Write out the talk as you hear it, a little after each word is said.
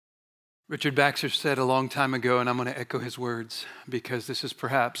Richard Baxter said a long time ago, and I'm going to echo his words because this is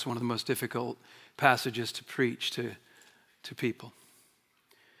perhaps one of the most difficult passages to preach to people.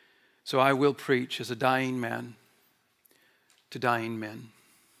 So I will preach as a dying man to dying men.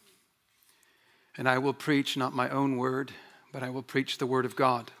 And I will preach not my own word, but I will preach the word of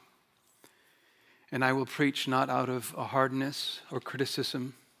God. And I will preach not out of a hardness or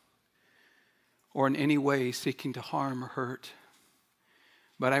criticism or in any way seeking to harm or hurt,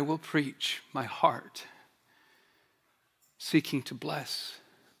 but I will preach my heart seeking to bless.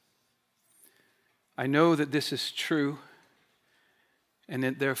 I know that this is true, and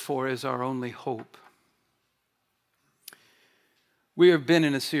it therefore is our only hope. We have been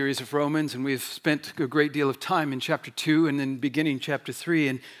in a series of Romans, and we've spent a great deal of time in chapter 2 and then beginning chapter 3.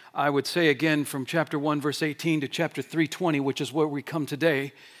 And I would say again from chapter 1, verse 18 to chapter 3:20, which is where we come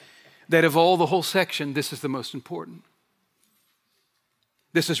today, that of all the whole section, this is the most important.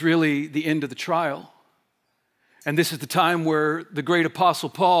 This is really the end of the trial. And this is the time where the great apostle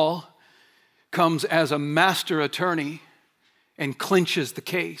Paul comes as a master attorney and clinches the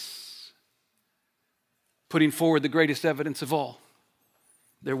case, putting forward the greatest evidence of all.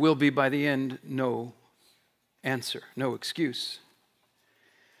 There will be by the end no answer, no excuse.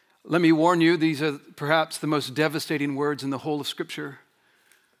 Let me warn you, these are perhaps the most devastating words in the whole of Scripture,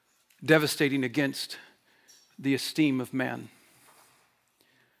 devastating against the esteem of man.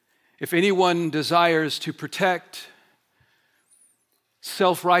 If anyone desires to protect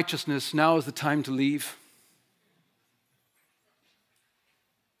self-righteousness, now is the time to leave.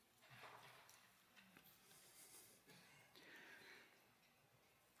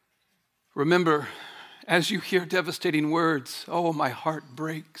 Remember, as you hear devastating words, oh, my heart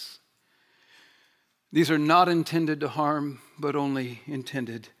breaks. These are not intended to harm, but only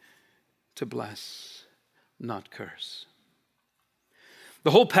intended to bless, not curse. The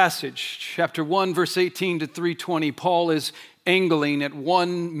whole passage, chapter 1, verse 18 to 3:20, Paul is angling at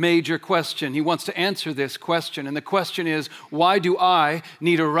one major question. He wants to answer this question, and the question is, why do I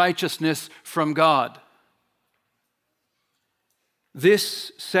need a righteousness from God?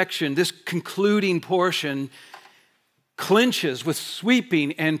 This section, this concluding portion, clinches with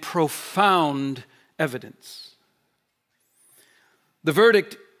sweeping and profound evidence. The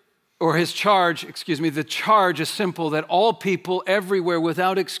verdict, or his charge, the charge is simple, that all people everywhere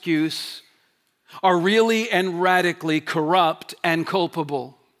without excuse are really and radically corrupt and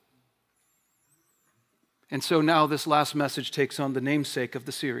culpable. And so now this last message takes on the namesake of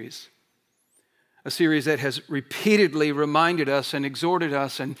the series. A series that has repeatedly reminded us and exhorted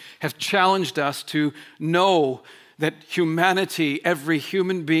us and have challenged us to know that humanity, every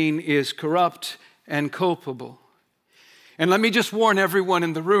human being, is corrupt and culpable. And let me just warn everyone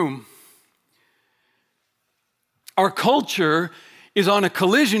in the room, our culture is on a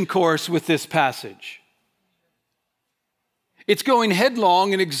collision course with this passage. It's going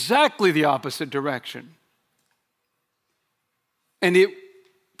headlong in exactly the opposite direction. And it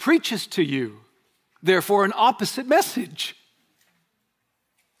preaches to you, therefore, an opposite message.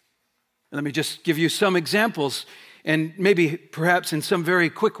 Let me just give you some examples, and maybe perhaps in some very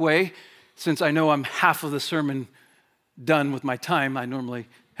quick way, since I know I'm half of the sermon done with my time. I normally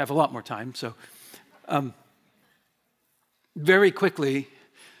have a lot more time, so very quickly,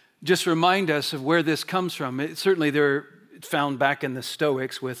 just remind us of where this comes from. Certainly they're found back in the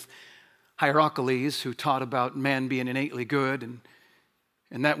Stoics with Hierocles, who taught about man being innately good,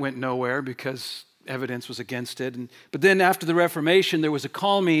 and that went nowhere because evidence was against it. But then after the Reformation, there was a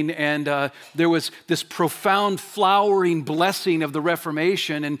calming, and there was this profound flowering blessing of the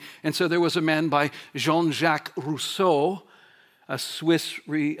Reformation. And so there was a man by Jean-Jacques Rousseau, a Swiss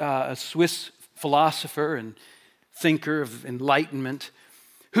philosopher and thinker of enlightenment,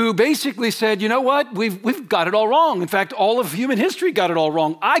 who basically said, you know what, we've got it all wrong. In fact, all of human history got it all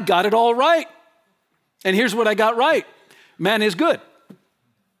wrong. I got it all right. And here's what I got right. Man is good.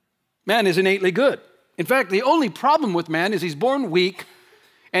 Man is innately good. In fact, the only problem with man is he's born weak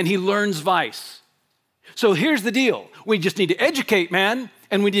and he learns vice. So here's the deal. We just need to educate man,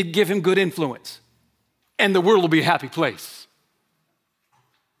 and we need to give him good influence, and the world will be a happy place.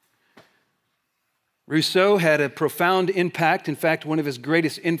 Rousseau had a profound impact. In fact, one of his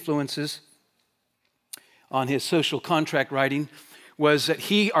greatest influences on his social contract writing was that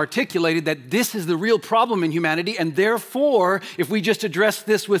he articulated that this is the real problem in humanity, and therefore, if we just address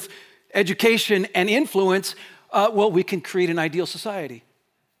this with education and influence, we can create an ideal society.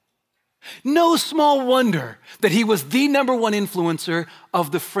 No small wonder that he was the number one influencer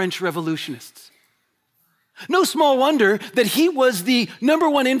of the French revolutionists. No small wonder that he was the number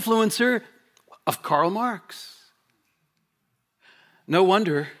one influencer of Karl Marx. No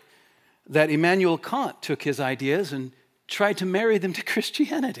wonder that Immanuel Kant took his ideas and tried to marry them to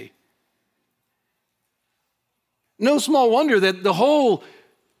Christianity. No small wonder that the whole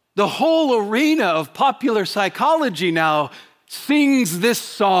arena of popular psychology now sings this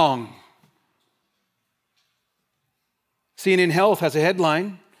song. CNN Health has a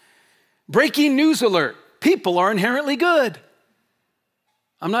headline, "Breaking news alert, people are inherently good."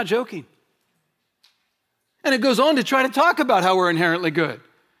 I'm not joking. And it goes on to try to talk about how we're inherently good.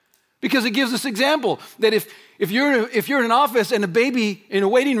 Because it gives us example that if you're in an office and a baby in a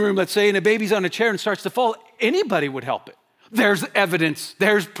waiting room, let's say, and a baby's on a chair and starts to fall, anybody would help it. There's evidence,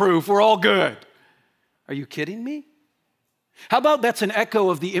 there's proof, we're all good. Are you kidding me? How about that's an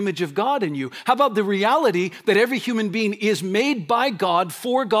echo of the image of God in you? How about the reality that every human being is made by God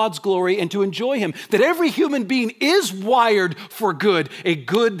for God's glory and to enjoy Him? That every human being is wired for good, a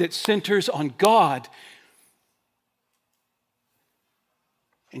good that centers on God.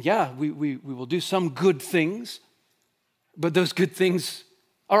 And yeah, we will do some good things, but those good things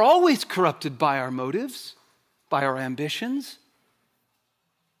are always corrupted by our motives, by our ambitions,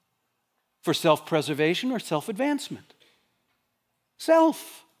 for self-preservation or self-advancement.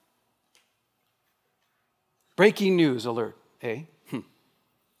 Self. Breaking news alert, eh?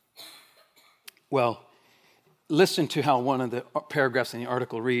 Well, listen to how one of the paragraphs in the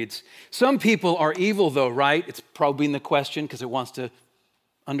article reads. Some people are evil though, right? It's probing the question because it wants to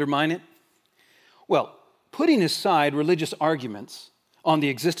undermine it. Well, putting aside religious arguments on the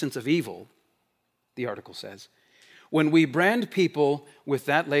existence of evil, the article says, when we brand people with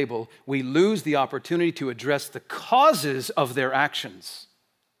that label, we lose the opportunity to address the causes of their actions.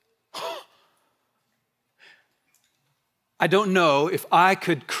 I don't know if I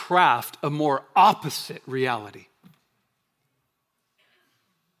could craft a more opposite reality.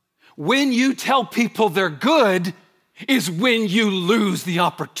 When you tell people they're good is when you lose the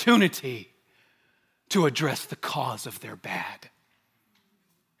opportunity to address the cause of their bad.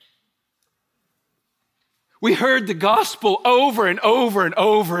 We heard the gospel over and over and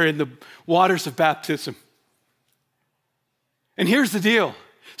over in the waters of baptism. And here's the deal.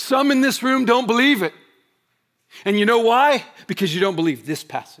 Some in this room don't believe it. And you know why? Because you don't believe this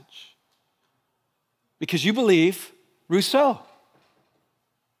passage. Because you believe Rousseau.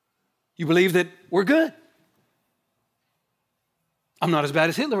 You believe that we're good. I'm not as bad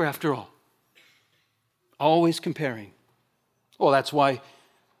as Hitler after all. Always comparing. Well, that's why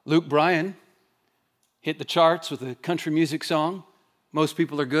Luke Bryan hit the charts with a country music song, "Most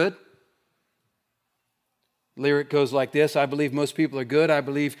People Are Good." Lyric goes like this: I believe most people are good. I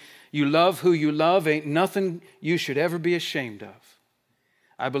believe you love who you love. Ain't nothing you should ever be ashamed of.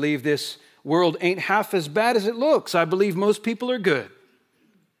 I believe this world ain't half as bad as it looks. I believe most people are good.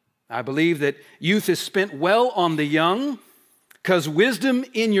 I believe that youth is spent well on the young, because wisdom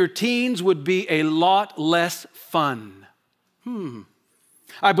in your teens would be a lot less fun.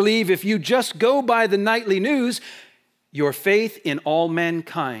 I believe if you just go by the nightly news, your faith in all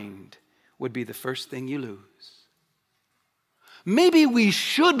mankind would be the first thing you lose. Maybe we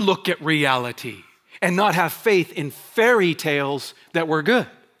should look at reality and not have faith in fairy tales that we're good.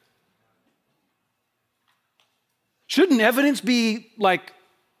 Shouldn't evidence be like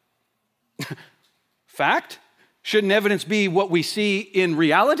fact? Shouldn't evidence be what we see in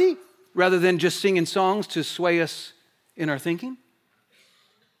reality rather than just singing songs to sway us in our thinking?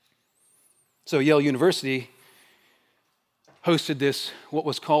 So Yale University hosted this, what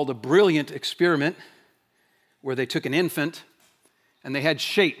was called a brilliant experiment, where they took an infant and they had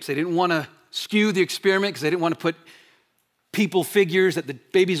shapes. They didn't want to skew the experiment because they didn't want to put people figures that the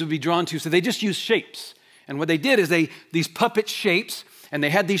babies would be drawn to, so they just used shapes. And what they did is these puppet shapes, and they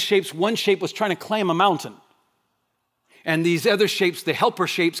had these shapes. One shape was trying to climb a mountain. And these other shapes, the helper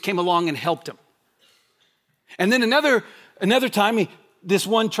shapes, came along and helped him. And then another time, this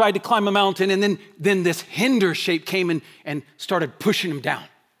one tried to climb a mountain, and then this hinder shape came and started pushing him down.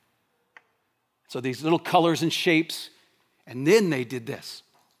 So these little colors and shapes, and then they did this.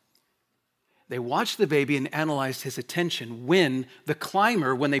 They watched the baby and analyzed his attention when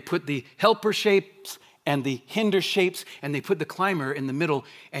they put the helper shapes and the hinder shapes, and they put the climber in the middle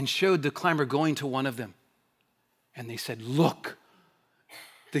and showed the climber going to one of them. And they said, look,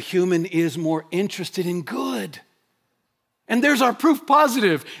 the human is more interested in good. And there's our proof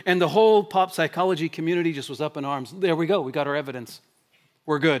positive. And the whole pop psychology community just was up in arms. There we go. We got our evidence.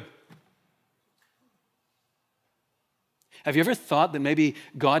 We're good. Have you ever thought that maybe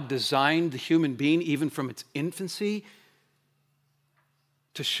God designed the human being, even from its infancy,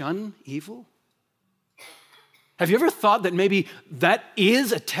 to shun evil? Have you ever thought that maybe that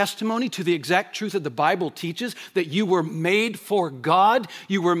is a testimony to the exact truth that the Bible teaches, that you were made for God,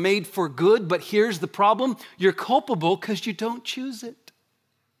 you were made for good, but here's the problem, you're culpable because you don't choose it.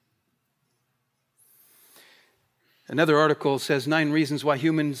 Another article says 9 reasons why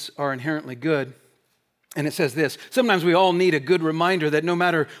humans are inherently good. And it says this, sometimes we all need a good reminder that no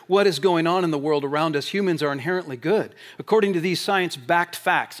matter what is going on in the world around us, humans are inherently good. According to these science-backed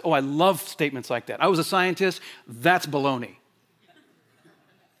facts. Oh, I love statements like that. I was a scientist. That's baloney.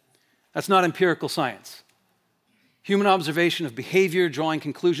 That's not empirical science. Human observation of behavior, drawing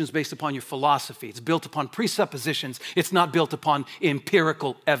conclusions based upon your philosophy. It's built upon presuppositions. It's not built upon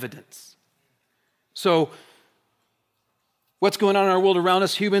empirical evidence. So, what's going on in our world around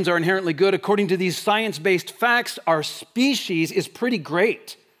us? Humans are inherently good. According to these science-based facts, our species is pretty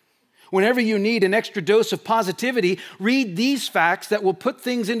great. Whenever you need an extra dose of positivity, read these facts that will put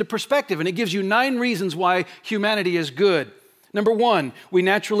things into perspective. And it gives you 9 reasons why humanity is good. Number 1, we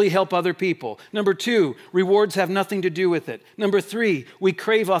naturally help other people. Number 2, rewards have nothing to do with it. Number 3, we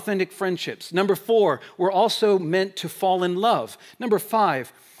crave authentic friendships. Number 4, we're also meant to fall in love. Number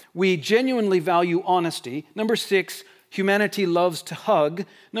 5, we genuinely value honesty. Number 6, humanity loves to hug.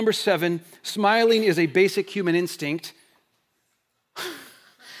 Number 7, smiling is a basic human instinct.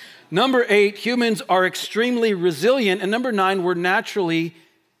 Number 8, humans are extremely resilient. And number 9, we're naturally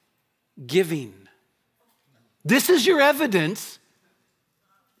giving. This is your evidence.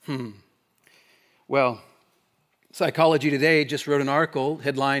 Well, Psychology Today just wrote an article.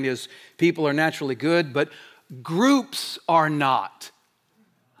 Headline is, people are naturally good, but groups are not.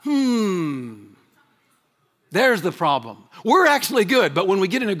 There's the problem. We're actually good, but when we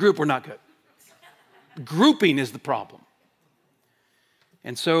get in a group, we're not good. Grouping is the problem.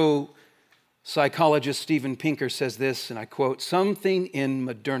 And so psychologist Steven Pinker says this, and I quote, something in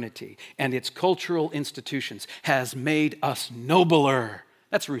modernity and its cultural institutions has made us nobler.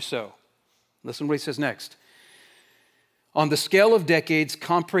 That's Rousseau. Listen to what he says next. On the scale of decades,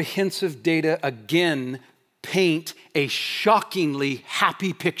 comprehensive data again paint a shockingly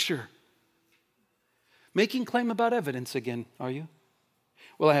happy picture. Making claim about evidence again, are you?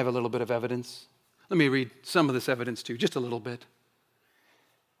 Well, I have a little bit of evidence. Let me read some of this evidence to you, just a little bit.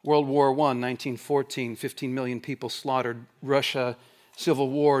 World War I, 1914, 15 million people slaughtered. Russia, Civil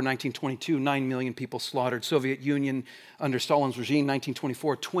War, 1922, 9 million people slaughtered. Soviet Union under Stalin's regime,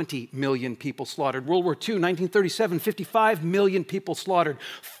 1924, 20 million people slaughtered. World War II, 1937, 55 million people slaughtered.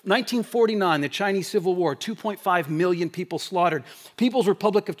 1949, the Chinese Civil War, 2.5 million people slaughtered. People's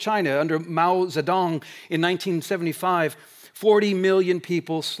Republic of China under Mao Zedong in 1975, 40 million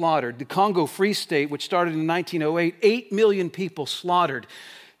people slaughtered. The Congo Free State, which started in 1908, 8 million people slaughtered.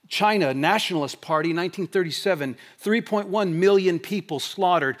 China Nationalist Party, 1937, 3.1 million people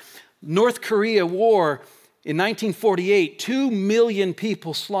slaughtered. North Korea War in 1948, 2 million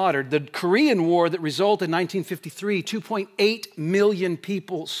people slaughtered. The Korean War that resulted in 1953, 2.8 million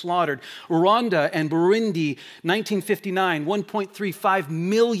people slaughtered. Rwanda and Burundi, 1959, 1.35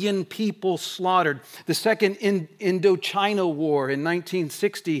 million people slaughtered. The Second Indochina War in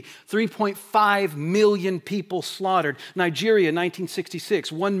 1960, 3.5 million people slaughtered. Nigeria,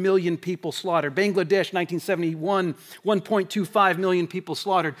 1966, 1 million people slaughtered. Bangladesh, 1971, 1.25 million people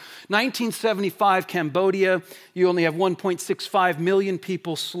slaughtered. 1975, Cambodia, you only have 1.65 million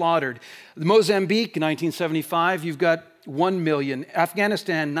people slaughtered. Mozambique, 1975, you've got 1 million.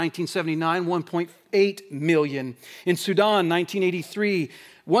 Afghanistan, 1979, 1.8 million. In Sudan, 1983,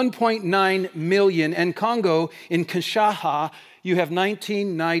 1.9 million. And Congo, in Kinshasa, you have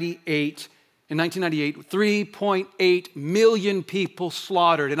 1998, 3.8 million people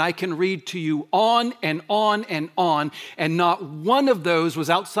slaughtered. And I can read to you on and on and on. And not one of those was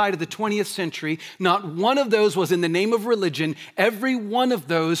outside of the 20th century. Not one of those was in the name of religion. Every one of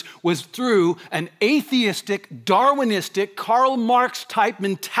those was through an atheistic, Darwinistic, Karl Marx type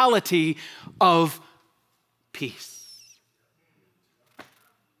mentality of peace.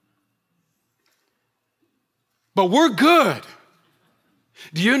 But we're good.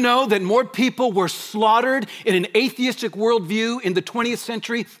 Do you know that more people were slaughtered in an atheistic worldview in the 20th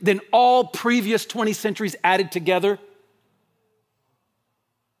century than all previous 20 centuries added together?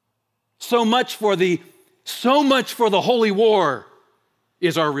 So much for the holy war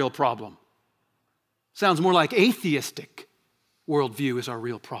is our real problem. Sounds more like atheistic worldview is our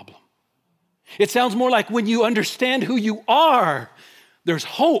real problem. It sounds more like when you understand who you are, there's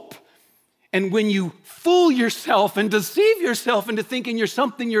hope. And when you fool yourself and deceive yourself into thinking you're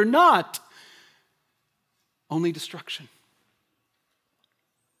something you're not, only destruction.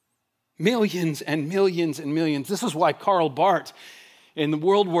 Millions and millions and millions. This is why Karl Barth in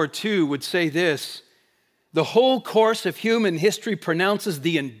World War II would say this, The whole course of human history pronounces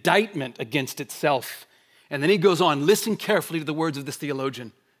the indictment against itself. And then he goes on, listen carefully to the words of this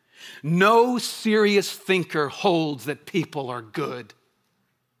theologian. No serious thinker holds that people are good.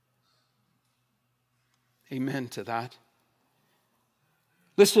 Amen to that.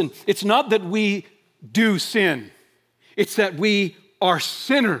 Listen, it's not that we do sin. It's that we are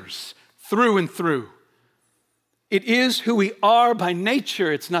sinners through and through. It is who we are by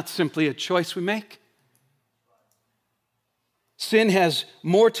nature. It's not simply a choice we make. Sin has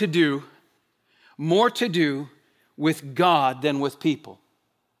more to do with God than with people.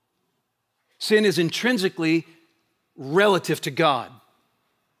 Sin is intrinsically relative to God.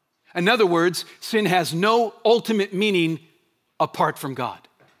 In other words, sin has no ultimate meaning apart from God.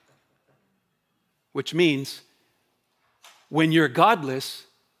 Which means when you're godless,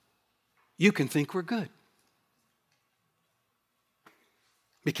 you can think we're good.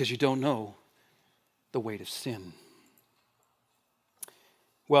 Because you don't know the weight of sin.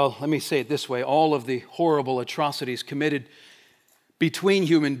 Well, let me say it this way. All of the horrible atrocities committed between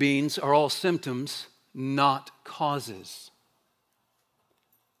human beings are all symptoms, not causes.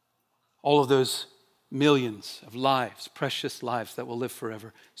 All of those millions of lives, precious lives that will live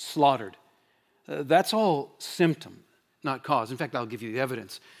forever, slaughtered. That's all symptom, not cause. In fact, I'll give you the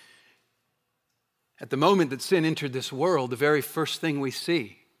evidence. At the moment that sin entered this world, the very first thing we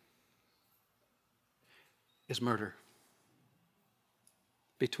see is murder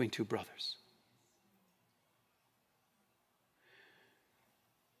between two brothers.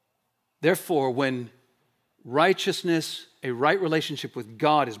 Therefore, when righteousness, a right relationship with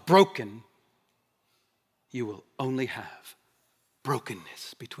God is broken, you will only have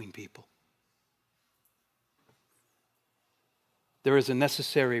brokenness between people. There is a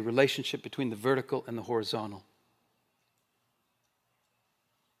necessary relationship between the vertical and the horizontal.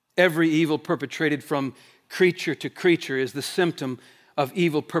 Every evil perpetrated from creature to creature is the symptom of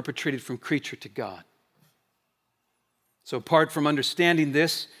evil perpetrated from creature to God. So apart from understanding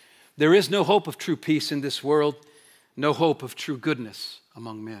this, there is no hope of true peace in this world, no hope of true goodness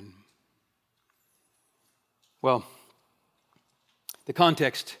among men. Well, the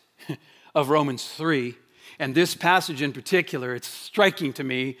context of Romans 3, and this passage in particular, it's striking to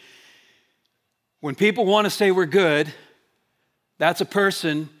me. When people want to say we're good, that's a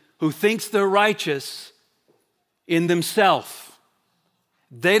person who thinks they're righteous in themselves.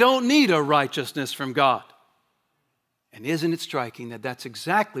 They don't need a righteousness from God. And isn't it striking that that's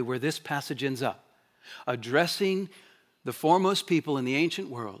exactly where this passage ends up? Addressing the foremost people in the ancient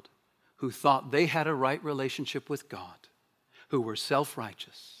world who thought they had a right relationship with God, who were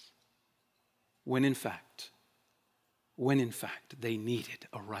self-righteous, when in fact they needed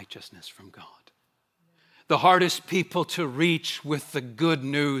a righteousness from God. The hardest people to reach with the good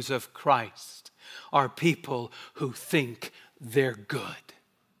news of Christ are people who think they're good.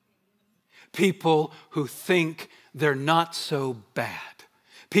 People who think they're not so bad.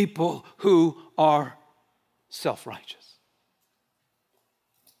 People who are self-righteous.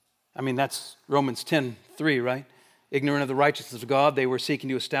 I mean, that's Romans 10:3, right? Ignorant of the righteousness of God, they were seeking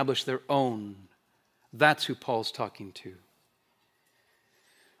to establish their own. That's who Paul's talking to.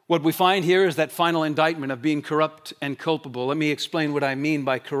 What we find here is that final indictment of being corrupt and culpable. Let me explain what I mean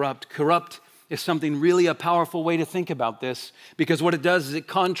by corrupt. Corrupt is something really a powerful way to think about this, because what it does is it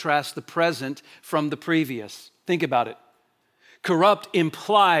contrasts the present from the previous. Think about it. Corrupt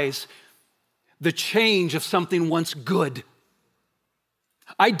implies the change of something once good.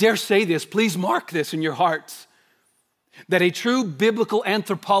 I dare say this, please mark this in your hearts, that a true biblical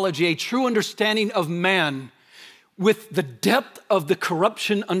anthropology, a true understanding of man with the depth of the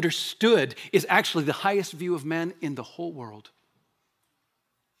corruption understood is actually the highest view of man in the whole world.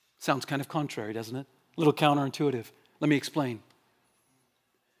 Sounds kind of contrary, doesn't it? A little counterintuitive. Let me explain.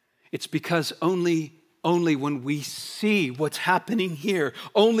 It's because only when we see what's happening here,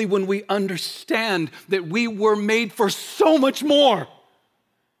 only when we understand that we were made for so much more,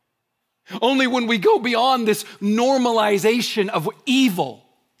 only when we go beyond this normalization of evil,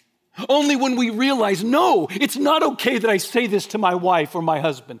 only when we realize, no, it's not okay that I say this to my wife or my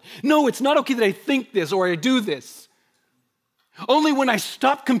husband. No, it's not okay that I think this or I do this. Only when I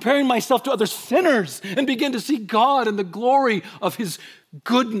stop comparing myself to other sinners and begin to see God and the glory of His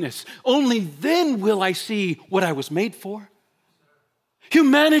goodness, only then will I see what I was made for.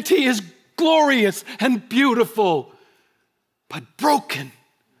 Humanity is glorious and beautiful, but broken.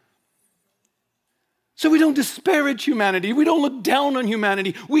 So we don't disparage humanity. We don't look down on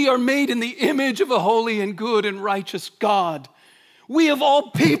humanity. We are made in the image of a holy and good and righteous God. We of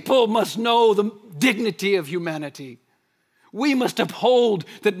all people must know the dignity of humanity. We must uphold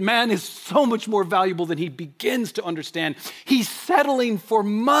that man is so much more valuable than he begins to understand. He's settling for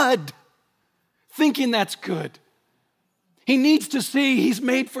mud, thinking that's good. He needs to see he's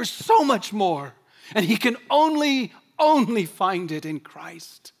made for so much more, and he can only find it in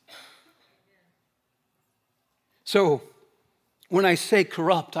Christ. So, when I say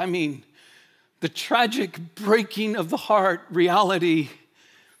corrupt, I mean the tragic breaking of the heart reality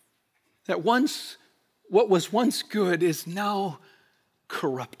that what was once good is now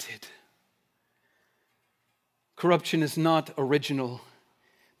corrupted. Corruption is not original.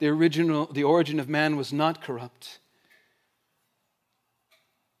 The origin of man was not corrupt.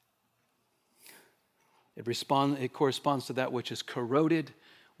 It corresponds to that which is corroded,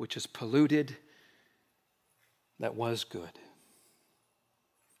 which is polluted, that was good.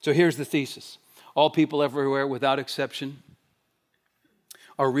 So here's the thesis. All people everywhere, without exception,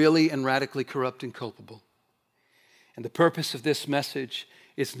 are really and radically corrupt and culpable. And the purpose of this message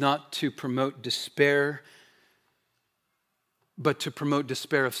is not to promote despair, but to promote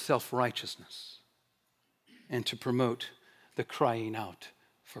despair of self-righteousness and to promote the crying out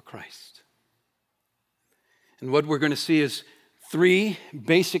for Christ. And what we're going to see is three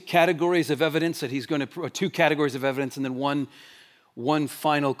basic categories of evidence that he's going to, two categories of evidence, and then one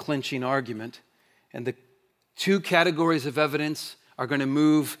final clinching argument. And the two categories of evidence are going to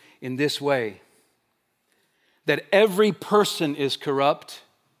move in this way: that every person is corrupt,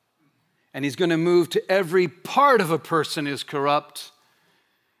 and he's going to move to every part of a person is corrupt,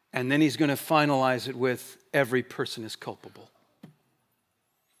 and then he's going to finalize it with every person is culpable.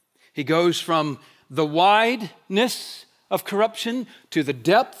 He goes from the wideness of corruption to the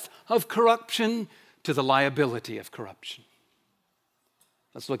depth of corruption to the liability of corruption.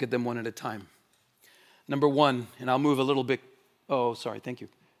 Let's look at them one at a time. Number one, and I'll move a little bit,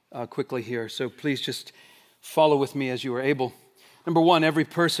 quickly here. So please just follow with me as you are able. Number one, every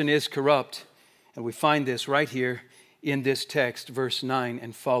person is corrupt. And we find this right here in this text, verse 9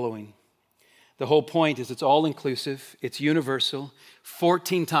 and following. The whole point is it's all inclusive, it's universal.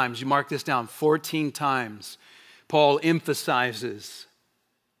 14 times, you mark this down, 14 times, Paul emphasizes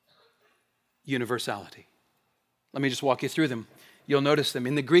universality. Let me just walk you through them. You'll notice them.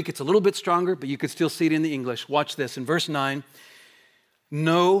 In the Greek, it's a little bit stronger, but you could still see it in the English. Watch this. In verse 9,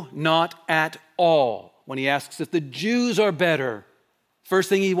 no, not at all. When he asks if the Jews are better, first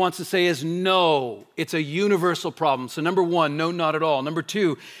thing he wants to say is no. It's a universal problem. So number one, no, not at all. Number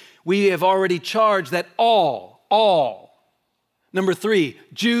two, we have already charged that all. Number three,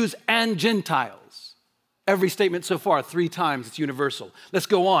 Jews and Gentiles. Every statement so far, 3 times, it's universal. Let's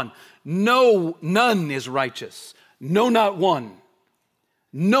go on. No, none is righteous. No, not one.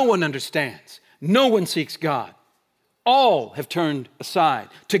 No one understands. No one seeks God. All have turned aside.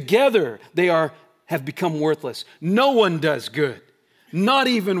 Together they have become worthless. No one does good. Not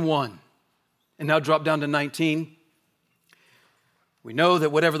even one. And now drop down to 19. We know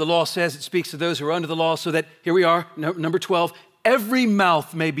that whatever the law says, it speaks to those who are under the law, so that, here we are, number 12, every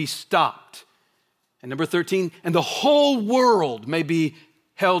mouth may be stopped. And number 13, and the whole world may be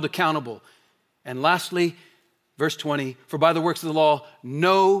held accountable. And lastly, verse 20, for by the works of the law,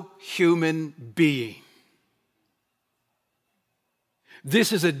 no human being.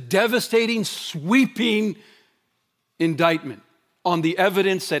 This is a devastating, sweeping indictment on the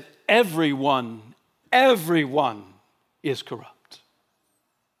evidence that everyone is corrupt.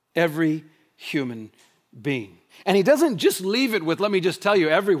 Every human being. And he doesn't just leave it with, let me just tell you,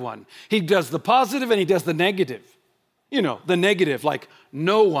 everyone. He does the positive and he does the negative. You know, the negative, like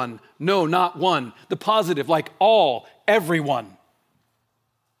no one, no, not one. The positive, like all, everyone.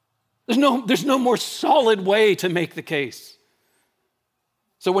 There's no more solid way to make the case.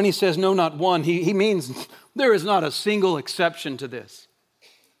 So when he says no, not one, he means there is not a single exception to this.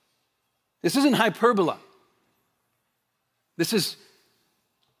 This isn't hyperbole. This is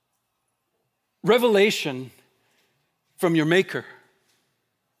revelation from your Maker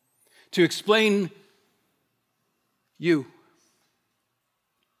to explain you.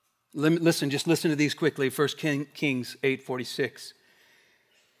 Just listen to these quickly. 1 Kings 8:46.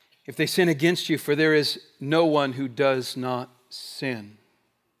 If they sin against you, for there is no one who does not sin.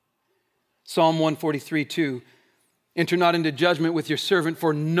 Psalm 143:2. Enter not into judgment with your servant,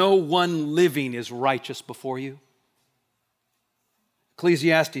 for no one living is righteous before you.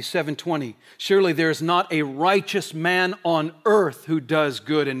 Ecclesiastes 7:20. Surely there is not a righteous man on earth who does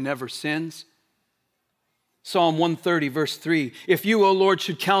good and never sins. Psalm 130, verse 3. If you, O Lord,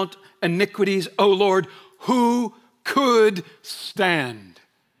 should count iniquities, O Lord, who could stand?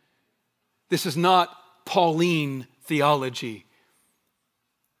 This is not Pauline theology.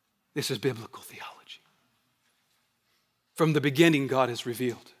 This is biblical theology. From the beginning, God has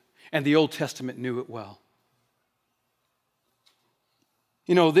revealed, and the Old Testament knew it well.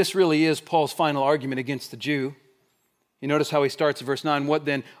 You know, this really is Paul's final argument against the Jew. You notice how he starts at verse 9. What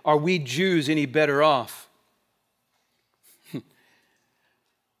then? Are we Jews any better off?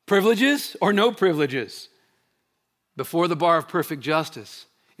 Privileges or no privileges? Before the bar of perfect justice,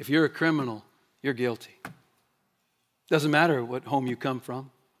 if you're a criminal, you're guilty. Doesn't matter what home you come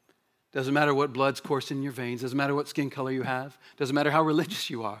from. Doesn't matter what blood's coursing in your veins. Doesn't matter what skin color you have. Doesn't matter how religious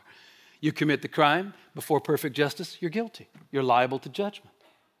you are. You commit the crime before perfect justice, you're guilty. You're liable to judgment.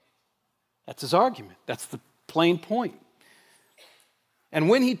 That's his argument. That's the plain point. And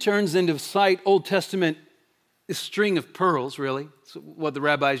when he turns into sight Old Testament, this string of pearls, really, it's what the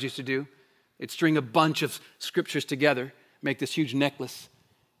rabbis used to do. They'd string a bunch of scriptures together, make this huge necklace.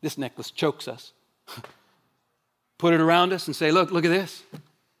 This necklace chokes us. Put it around us and say, look at this.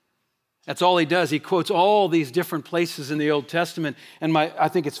 That's all he does. He quotes all these different places in the Old Testament. And I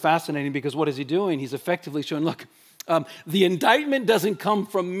think it's fascinating because what is he doing? He's effectively showing, look, the indictment doesn't come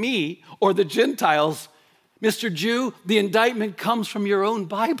from me or the Gentiles. Mr. Jew, the indictment comes from your own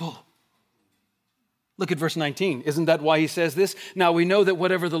Bible. Look at verse 19. Isn't that why he says this? Now we know that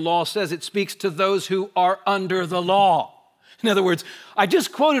whatever the law says, it speaks to those who are under the law. In other words, I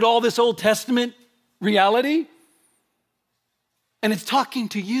just quoted all this Old Testament reality, and it's talking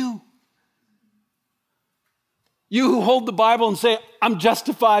to you. You who hold the Bible and say, I'm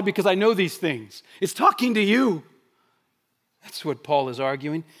justified because I know these things. It's talking to you. That's what Paul is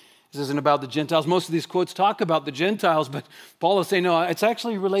arguing. This isn't about the Gentiles. Most of these quotes talk about the Gentiles, but Paul is saying, no, it's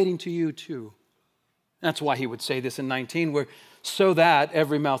actually relating to you too. That's why he would say this in 19, where so that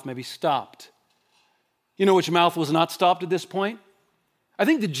every mouth may be stopped. You know which mouth was not stopped at this point? I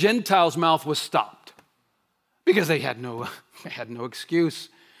think the Gentiles' mouth was stopped because they had no excuse.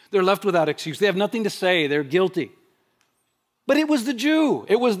 They're left without excuse. They have nothing to say. They're guilty. But it was the Jew.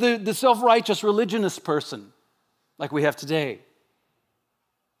 It was the self-righteous religionist person like we have today.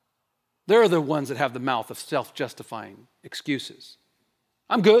 They're the ones that have the mouth of self-justifying excuses.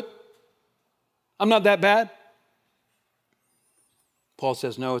 I'm good. I'm not that bad. Paul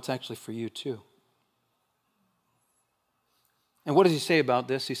says, no, it's actually for you too. And what does he say about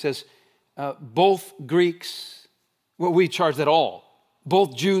this? He says, both Greeks, well, we charge that all,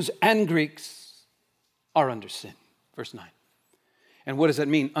 both Jews and Greeks are under sin. Verse 9. And what does that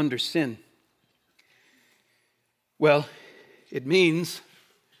mean, under sin? Well, it means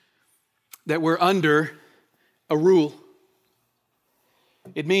that we're under a rule.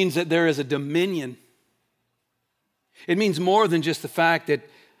 It means that there is a dominion. It means more than just the fact that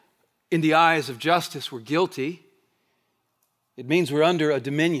in the eyes of justice we're guilty. It means we're under a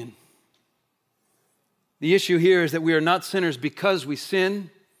dominion. The issue here is that we are not sinners because we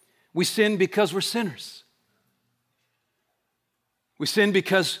sin. We sin because we're sinners. We sin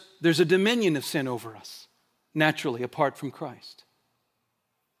because there's a dominion of sin over us, naturally, apart from Christ.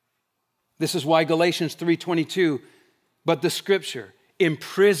 This is why Galatians 3:22, but the Scripture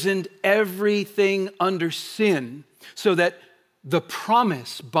imprisoned everything under sin so that the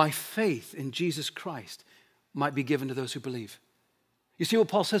promise by faith in Jesus Christ might be given to those who believe. You see what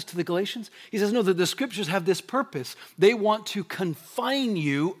Paul says to the Galatians? He says, no, the Scriptures have this purpose. They want to confine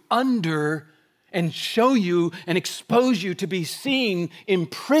you under and show you and expose you to be seen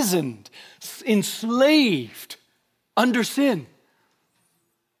imprisoned, enslaved under sin.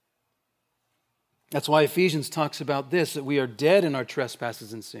 That's why Ephesians talks about this, that we are dead in our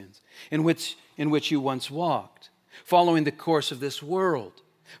trespasses and sins, in which you once walked, following the course of this world,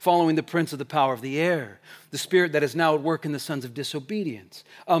 following the prince of the power of the air, the spirit that is now at work in the sons of disobedience,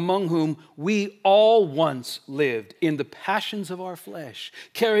 among whom we all once lived in the passions of our flesh,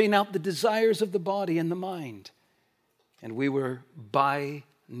 carrying out the desires of the body and the mind. And we were by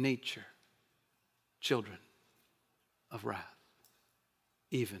nature children of wrath,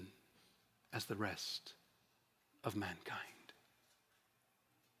 even as the rest of mankind.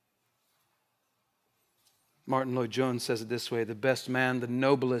 Martin Lloyd-Jones says it this way: the best man, the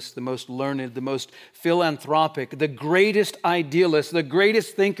noblest, the most learned, the most philanthropic, the greatest idealist, the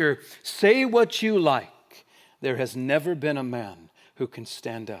greatest thinker, say what you like, there has never been a man who can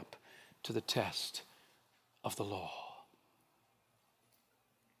stand up to the test of the law.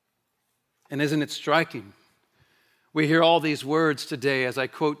 And isn't it striking? We hear all these words today as I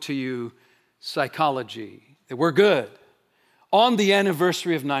quote to you psychology, that we're good, on the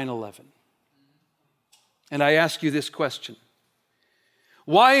anniversary of 9/11. And I ask you this question: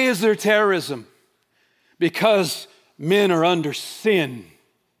 why is there terrorism? Because men are under sin.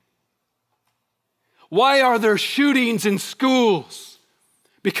 Why are there shootings in schools?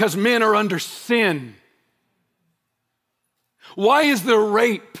 Because men are under sin. Why is there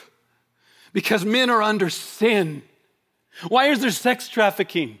rape? Because men are under sin. Why is there sex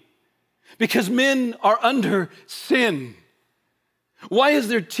trafficking? Because men are under sin. Why is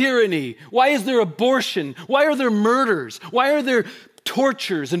there tyranny? Why is there abortion? Why are there murders? Why are there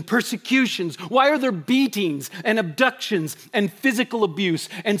tortures and persecutions? Why are there beatings and abductions and physical abuse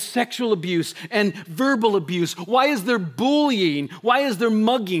and sexual abuse and verbal abuse? Why is there bullying? Why is there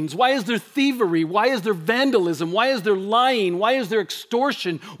muggings? Why is there thievery? Why is there vandalism? Why is there lying? Why is there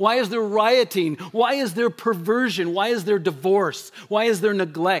extortion? Why is there rioting? Why is there perversion? Why is there divorce? Why is there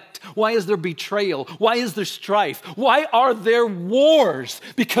neglect? Why is there betrayal? Why is there strife? Why are there wars?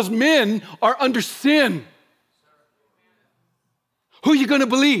 Because men are under sin. Who are you going to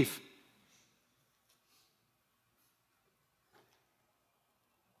believe?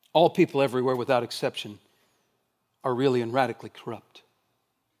 All people everywhere, without exception, are really and radically corrupt.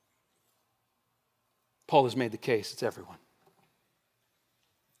 Paul has made the case, it's everyone.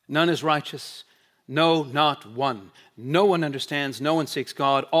 None is righteous, no, not one. No one understands, no one seeks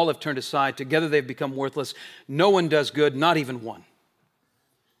God. All have turned aside. Together they've become worthless. No one does good, not even one.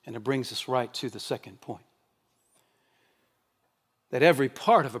 And it brings us right to the second point. That every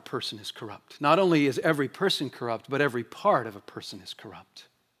part of a person is corrupt. Not only is every person corrupt, but every part of a person is corrupt.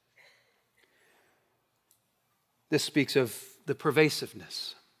 This speaks of the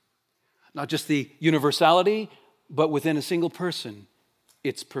pervasiveness. Not just the universality, but within a single person,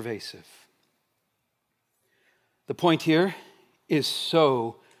 it's pervasive. The point here is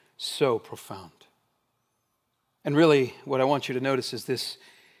so profound. And really, what I want you to notice is this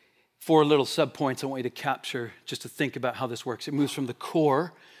 4 little subpoints I want you to capture just to think about how this works. It moves from the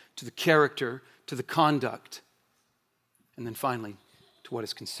core to the character to the conduct, and then finally to what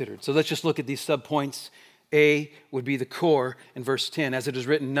is considered. So let's just look at these subpoints. A would be the core in verse 10. As it is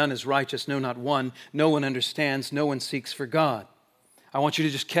written, none is righteous, no, not one. No one understands, no one seeks for God. I want you to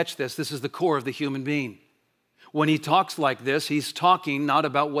just catch this. This is the core of the human being. When he talks like this, he's talking not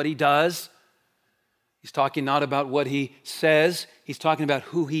about what he does. He's talking not about what he says. He's talking about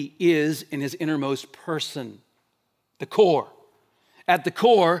who he is in his innermost person. The core. At the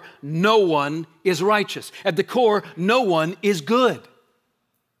core, no one is righteous. At the core, no one is good.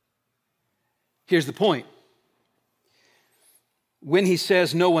 Here's the point. When he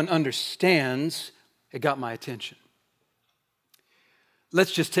says no one understands, it got my attention.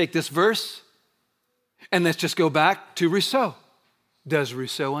 Let's just take this verse and let's just go back to Rousseau. Does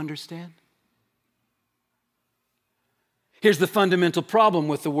Rousseau understand? Here's the fundamental problem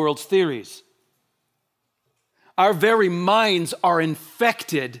with the world's theories. Our very minds are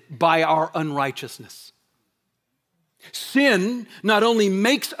infected by our unrighteousness. Sin not only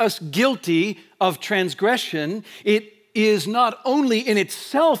makes us guilty of transgression, it is not only in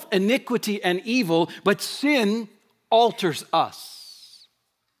itself iniquity and evil, but sin alters us.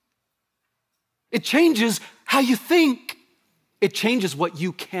 It changes how you think. It changes what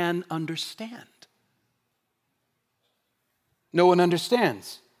you can understand. No one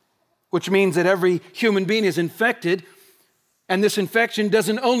understands, which means that every human being is infected, and this infection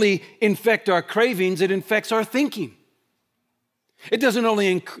doesn't only infect our cravings, it infects our thinking. It doesn't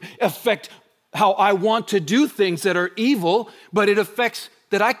only affect how I want to do things that are evil, but it affects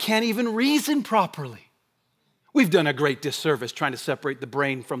that I can't even reason properly. We've done a great disservice trying to separate the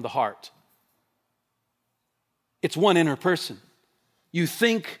brain from the heart. It's one inner person. You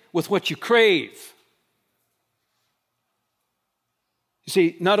think with what you crave. You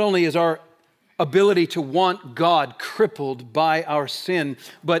see, not only is our ability to want God crippled by our sin,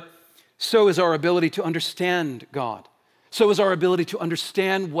 but so is our ability to understand God. So is our ability to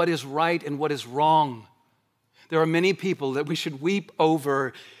understand what is right and what is wrong. There are many people that we should weep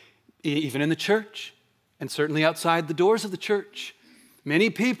over, even in the church, and certainly outside the doors of the church. Many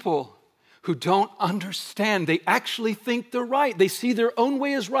people who don't understand. They actually think they're right. They see their own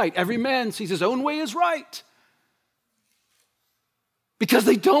way as right. Every man sees his own way as right. Because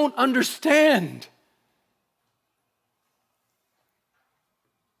they don't understand.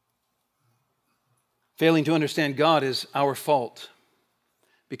 Failing to understand God is our fault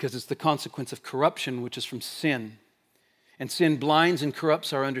because it's the consequence of corruption, which is from sin. And sin blinds and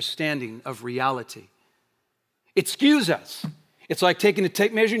corrupts our understanding of reality. It skews us. It's like taking a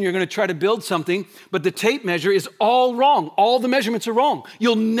tape measure and you're going to try to build something, but the tape measure is all wrong. All the measurements are wrong.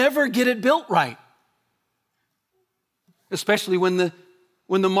 You'll never get it built right. Especially when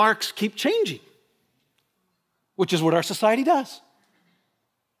the marks keep changing, which is what our society does.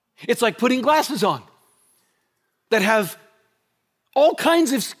 It's like putting glasses on that have all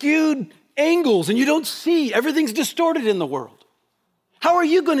kinds of skewed angles and you don't see. Everything's distorted in the world. How are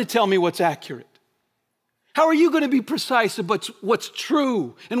you going to tell me what's accurate? How are you going to be precise about what's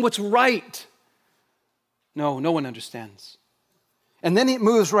true and what's right? No, no one understands. And then it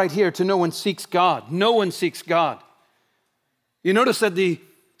moves right here to no one seeks God. No one seeks God. You notice that the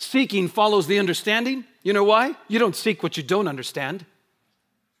seeking follows the understanding? You know why? You don't seek what you don't understand.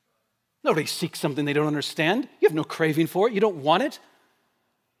 Nobody seeks something they don't understand. You have no craving for it. You don't want it.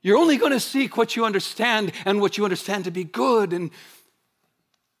 You're only going to seek what you understand and what you understand to be good and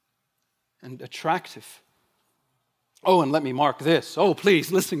attractive. Oh, and let me mark this. Oh,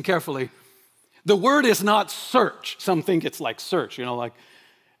 please listen carefully. The word is not search. Some think it's like search, like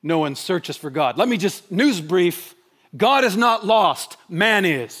no one searches for God. Let me just news brief. God is not lost. Man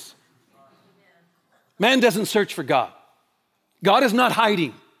is. Man doesn't search for God. God is not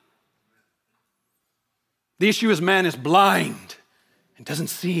hiding. The issue is man is blind and doesn't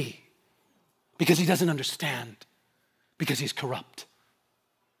see because he doesn't understand, because he's corrupt.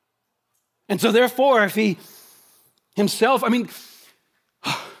 And so therefore, if he himself,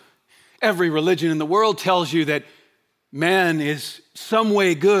 every religion in the world tells you that man is some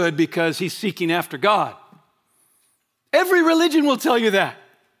way good because he's seeking after God. Every religion will tell you that.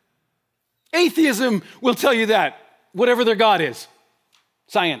 Atheism will tell you that, whatever their God is.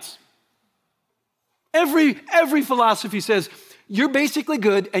 Science. Every philosophy says you're basically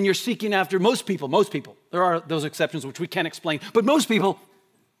good and you're seeking after most people. There are those exceptions which we can't explain, but most people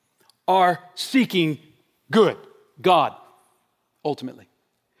are seeking good, God, ultimately.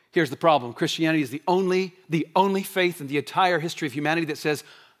 Here's the problem. Christianity is the only faith in the entire history of humanity that says,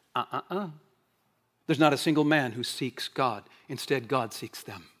 There's not a single man who seeks God. Instead, God seeks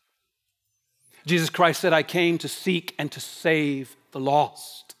them. Jesus Christ said, I came to seek and to save the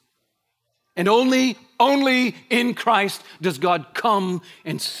lost. And only in Christ does God come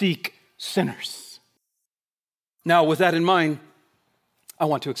and seek sinners. Now, with that in mind, I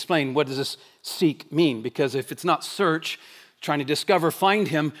want to explain, what does this seek mean? Because if it's not search, trying to discover, find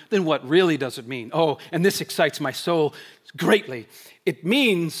him, then what really does it mean? Oh, and this excites my soul greatly. It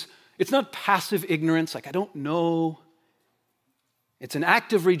means, it's not passive ignorance, like I don't know. It's an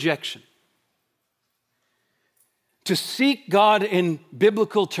active rejection. To seek God in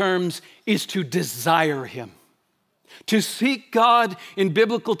biblical terms is to desire him. To seek God in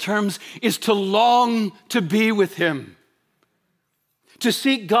biblical terms is to long to be with him. To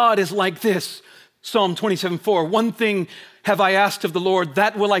seek God is like this. Psalm 27:4, one thing have I asked of the Lord,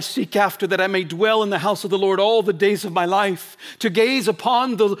 that will I seek after, that I may dwell in the house of the Lord all the days of my life, to gaze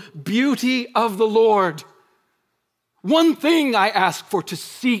upon the beauty of the Lord. One thing I ask for, to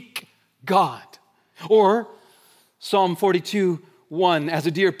seek God. Or Psalm 42:1, as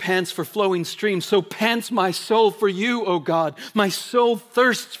a deer pants for flowing streams, so pants my soul for you, O God. My soul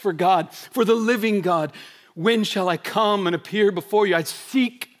thirsts for God, for the living God. When shall I come and appear before you? I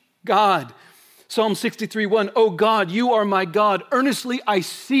seek God. Psalm 63:1, O God, you are my God. Earnestly I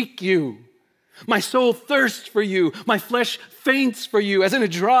seek you. My soul thirsts for you. My flesh faints for you, as in a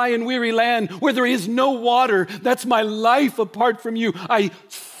dry and weary land where there is no water. That's my life apart from you. I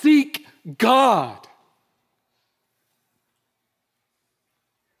seek God.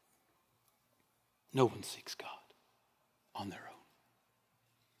 No one seeks God on their own.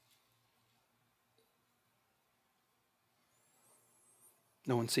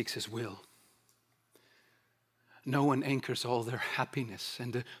 No one seeks his will. No one anchors all their happiness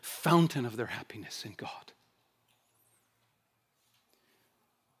and the fountain of their happiness in God.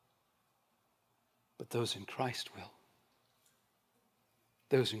 But those in Christ will.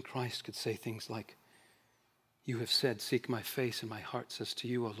 Those in Christ could say things like, you have said, seek my face, and my heart says to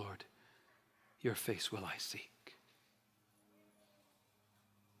you, O Lord, your face will I seek.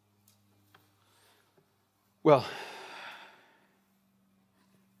 Well,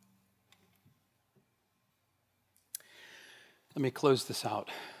 let me close this out.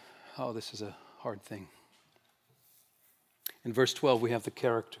 Oh, this is a hard thing. In verse 12, we have the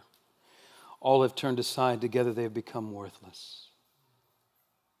character. All have turned aside. Together they have become worthless.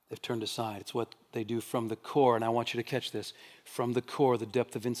 They've turned aside. It's what they do from the core. And I want you to catch this. From the core, the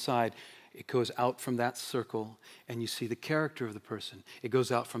depth of inside, it goes out from that circle and you see the character of the person. It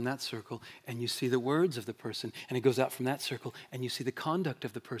goes out from that circle and you see the words of the person. And it goes out from that circle and you see the conduct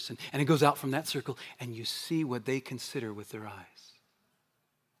of the person. And it goes out from that circle and you see what they consider with their eyes.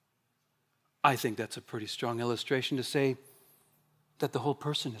 I think that's a pretty strong illustration to say that the whole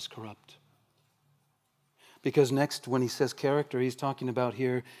person is corrupt. Because next, when he says character, he's talking about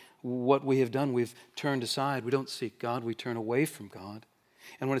here what we have done. We've turned aside. We don't seek God. We turn away from God.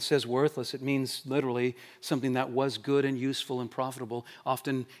 And when it says worthless, it means literally something that was good and useful and profitable.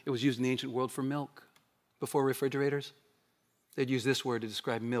 Often it was used in the ancient world for milk. Before refrigerators, they'd use this word to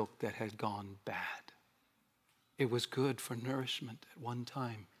describe milk that had gone bad. It was good for nourishment at one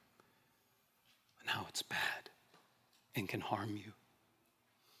time. But now it's bad and can harm you.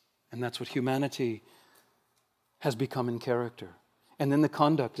 And that's what humanity has become in character. And then the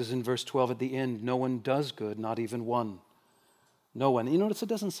conduct is in verse 12 at the end. No one does good, not even one. No one. You notice it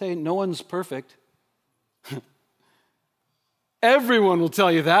doesn't say no one's perfect. Everyone will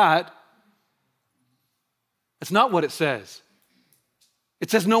tell you that. That's not what it says.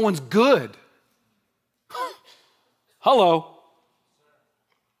 It says no one's good. Hello.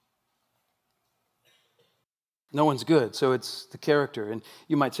 No one's good. So it's the character. And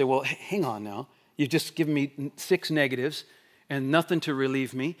you might say, well, hang on now. You've just given me 6 negatives and nothing to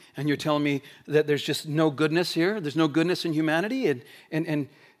relieve me. And you're telling me that there's just no goodness here. There's no goodness in humanity. And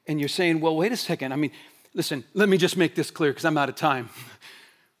you're saying, well, wait a second. I mean, listen, let me just make this clear because I'm out of time.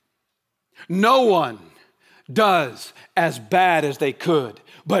 No one does as bad as they could,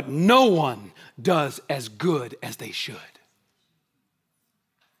 but no one does as good as they should.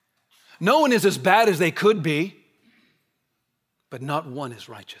 No one is as bad as they could be, but not one is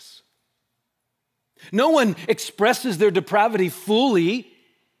righteous. No one expresses their depravity fully,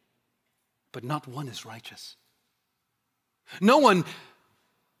 but not one is righteous. No one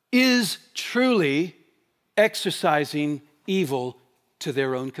is truly exercising evil to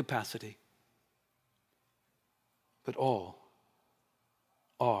their own capacity. But all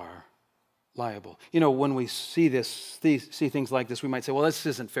are liable. You know, when we see things like this, we might say, well, this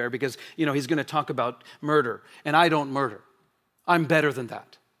isn't fair because, he's going to talk about murder, and I don't murder. I'm better than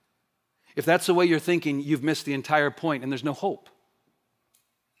that. If that's the way you're thinking, you've missed the entire point, and there's no hope.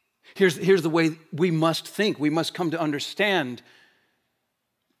 Here's the way we must think. We must come to understand.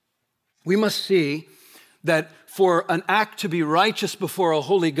 We must see that for an act to be righteous before a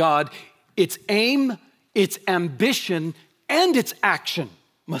holy God, its aim, its ambition, and its action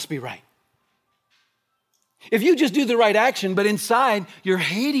must be right. If you just do the right action, but inside you're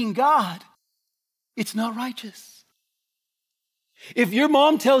hating God, it's not righteous. If your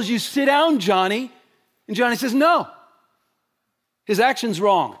mom tells you, sit down, Johnny, and Johnny says, no, his action's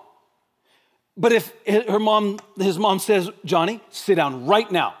wrong. But if his mom says, Johnny, sit down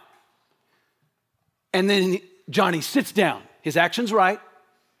right now, and then Johnny sits down, his action's right,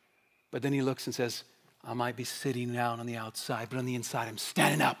 but then he looks and says, I might be sitting down on the outside, but on the inside, I'm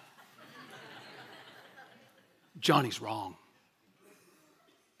standing up. Johnny's wrong.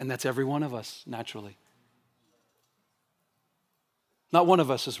 And that's every one of us, naturally. Not one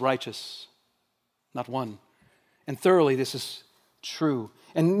of us is righteous. Not one. And thoroughly, this is true.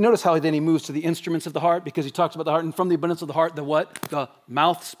 And notice how then he moves to the instruments of the heart, because he talks about the heart. And from the abundance of the heart, the what? The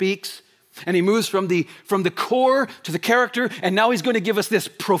mouth speaks. And he moves from the core to the character. And now he's going to give us this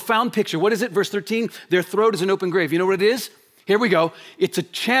profound picture. What is it? Verse 13, their throat is an open grave. You know what it is? Here we go. It's a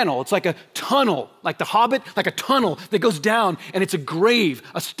channel. It's like a tunnel, like the Hobbit, like a tunnel that goes down, and it's a grave,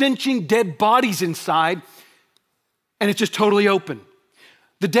 a stenching dead bodies inside, and it's just totally open.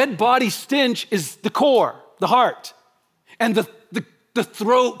 The dead body stench is the core, the heart, and the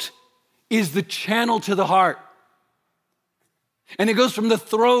throat is the channel to the heart. And it goes from the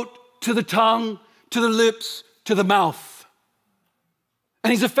throat to the tongue, to the lips, to the mouth.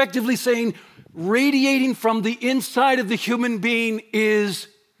 And he's effectively saying, radiating from the inside of the human being is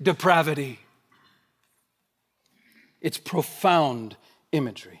depravity. It's profound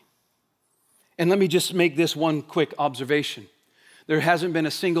imagery. And let me just make this one quick observation. There hasn't been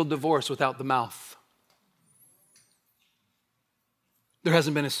a single divorce without the mouth. There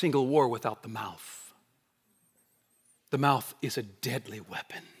hasn't been a single war without the mouth. The mouth is a deadly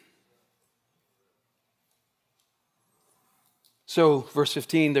weapon. So, verse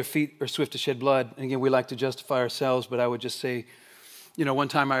 15, their feet are swift to shed blood. And again, we like to justify ourselves, but I would just say, one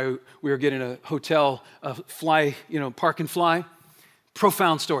time we were getting a hotel, park and fly.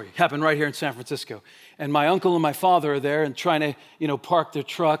 Profound story. Happened right here in San Francisco. And my uncle and my father are there and trying to, park their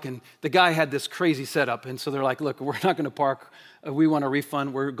truck. And the guy had this crazy setup. And so they're like, look, we're not going to park. We want a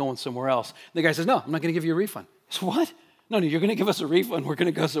refund. We're going somewhere else. The guy says, no, I'm not going to give you a refund. I said, what? No, you're going to give us a refund. We're going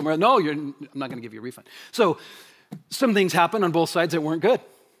to go somewhere else. No, I'm not going to give you a refund. So some things happened on both sides that weren't good.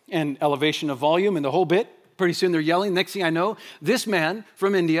 And elevation of volume and the whole bit. Pretty soon they're yelling. Next thing I know, this man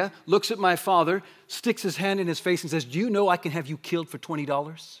from India looks at my father, sticks his hand in his face and says, do you know I can have you killed for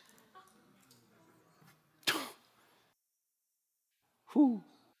 $20? Whew.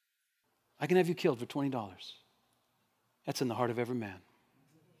 I can have you killed for $20. That's in the heart of every man.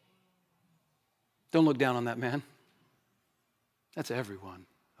 Don't look down on that man. That's everyone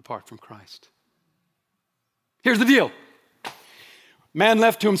apart from Christ. Here's the deal. Man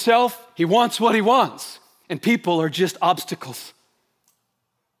left to himself, he wants what he wants. And people are just obstacles.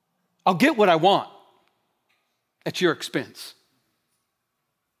 I'll get what I want. at your expense.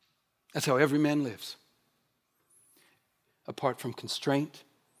 That's how every man lives, apart from constraint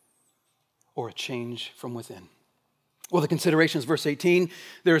or a change from within. Well, the considerations, verse 18,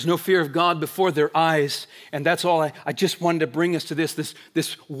 there is no fear of God before their eyes. And that's all I just wanted to bring us to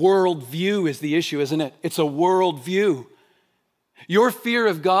this world view is the issue, isn't it? It's a world view. Your fear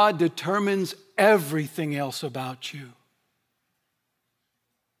of God determines everything else about you.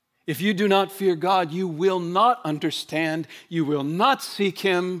 If you do not fear God, you will not understand, you will not seek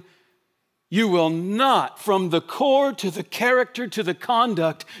Him, you will not, from the core to the character to the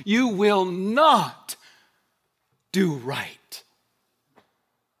conduct, you will not do right.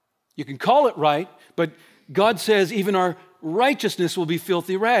 You can call it right, but God says even our righteousness will be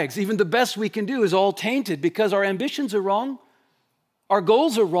filthy rags. Even the best we can do is all tainted because our ambitions are wrong, our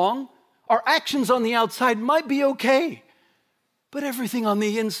goals are wrong, our actions on the outside might be okay, but everything on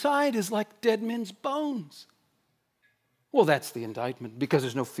the inside is like dead men's bones. Well, that's the indictment because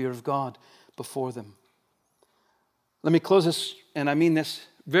there's no fear of God before them. Let me close this, and I mean this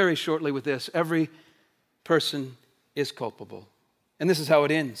very shortly with this. Every person is culpable. And this is how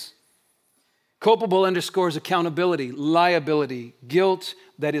it ends. Culpable underscores accountability, liability, guilt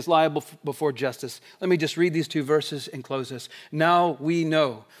that is liable before justice. Let me just read these two verses and close this. Now we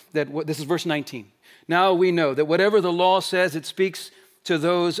know that, this is verse 19. Now we know that whatever the law says, it speaks to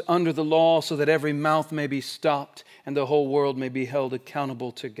those under the law so that every mouth may be stopped and the whole world may be held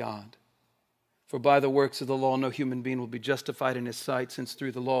accountable to God. For by the works of the law, no human being will be justified in His sight, since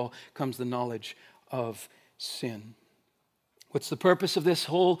through the law comes the knowledge of sin. What's the purpose of this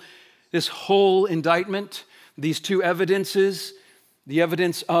whole indictment? These two evidences, the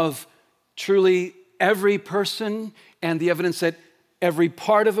evidence of truly every person and the evidence that every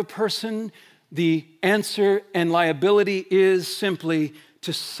part of a person, the answer and liability is simply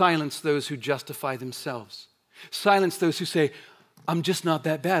to silence those who justify themselves. Silence those who say, I'm just not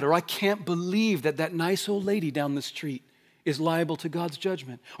that bad, or I can't believe that nice old lady down the street is liable to God's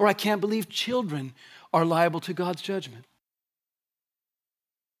judgment, or I can't believe children are liable to God's judgment.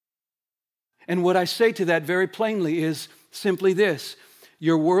 And what I say to that very plainly is simply this.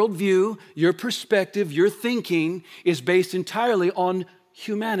 Your worldview, your perspective, your thinking is based entirely on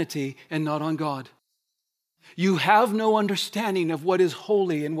humanity and not on God. You have no understanding of what is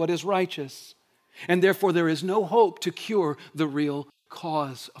holy and what is righteous. And therefore, there is no hope to cure the real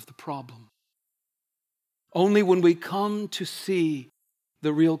cause of the problem. Only when we come to see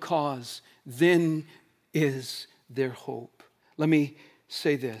the real cause, then is there hope. Let me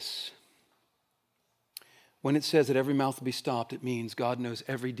say this. When it says that every mouth will be stopped, it means God knows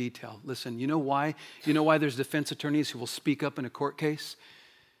every detail. Listen, you know why? You know why there's defense attorneys who will speak up in a court case?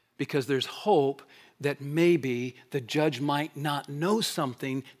 Because there's hope that maybe the judge might not know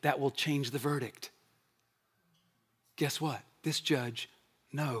something that will change the verdict. Guess what? This judge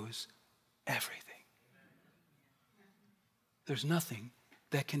knows everything. There's nothing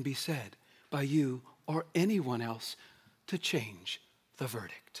that can be said by you or anyone else to change the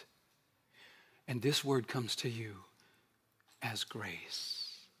verdict. And this word comes to you as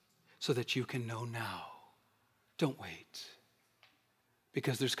grace so that you can know now. Don't wait.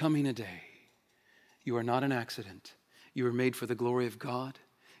 Because there's coming a day. You are not an accident. You were made for the glory of God.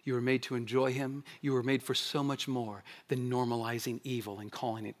 You were made to enjoy Him. You were made for so much more than normalizing evil and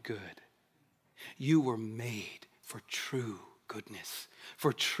calling it good. You were made for true goodness,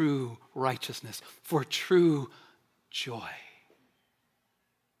 for true righteousness, for true joy.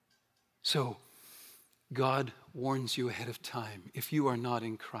 So, God warns you ahead of time, if you are not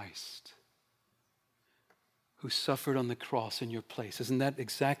in Christ, who suffered on the cross in your place. Isn't that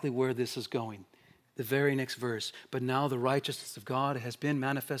exactly where this is going? The very next verse. But now the righteousness of God has been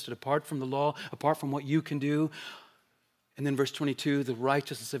manifested apart from the law, apart from what you can do. And then verse 22, the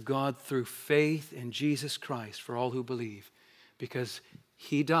righteousness of God through faith in Jesus Christ for all who believe, because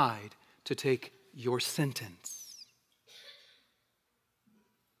He died to take your sentence.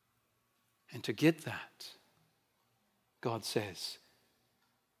 And to get that, God says,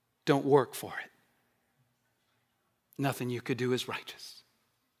 don't work for it. Nothing you could do is righteous.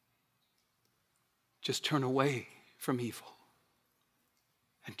 Just turn away from evil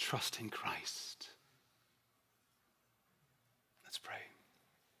and trust in Christ. Let's pray.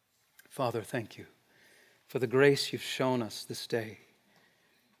 Father, thank you for the grace you've shown us this day,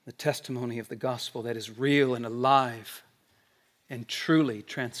 the testimony of the gospel that is real and alive and truly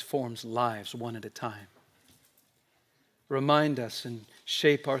transforms lives one at a time. Remind us and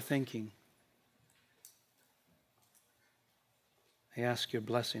shape our thinking. I ask your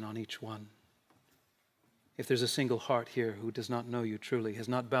blessing on each one. If there's a single heart here who does not know you truly, has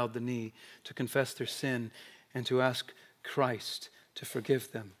not bowed the knee to confess their sin and to ask Christ to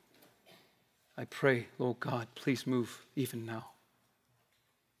forgive them. I pray, Lord God, please move even now.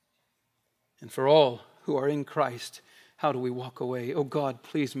 And for all who are in Christ, how do we walk away? Oh God,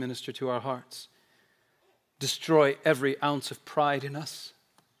 please minister to our hearts. Destroy every ounce of pride in us.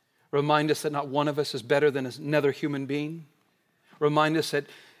 Remind us that not one of us is better than another human being. Remind us that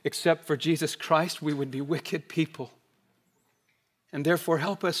except for Jesus Christ, we would be wicked people. And therefore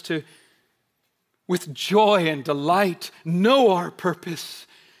help us to, with joy and delight, know our purpose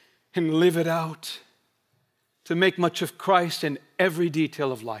and live it out, to make much of Christ in every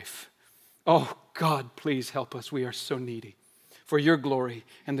detail of life. Oh God, please help us. We are so needy. For your glory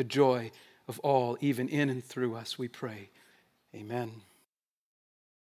and the joy of all, even in and through us, we pray. Amen.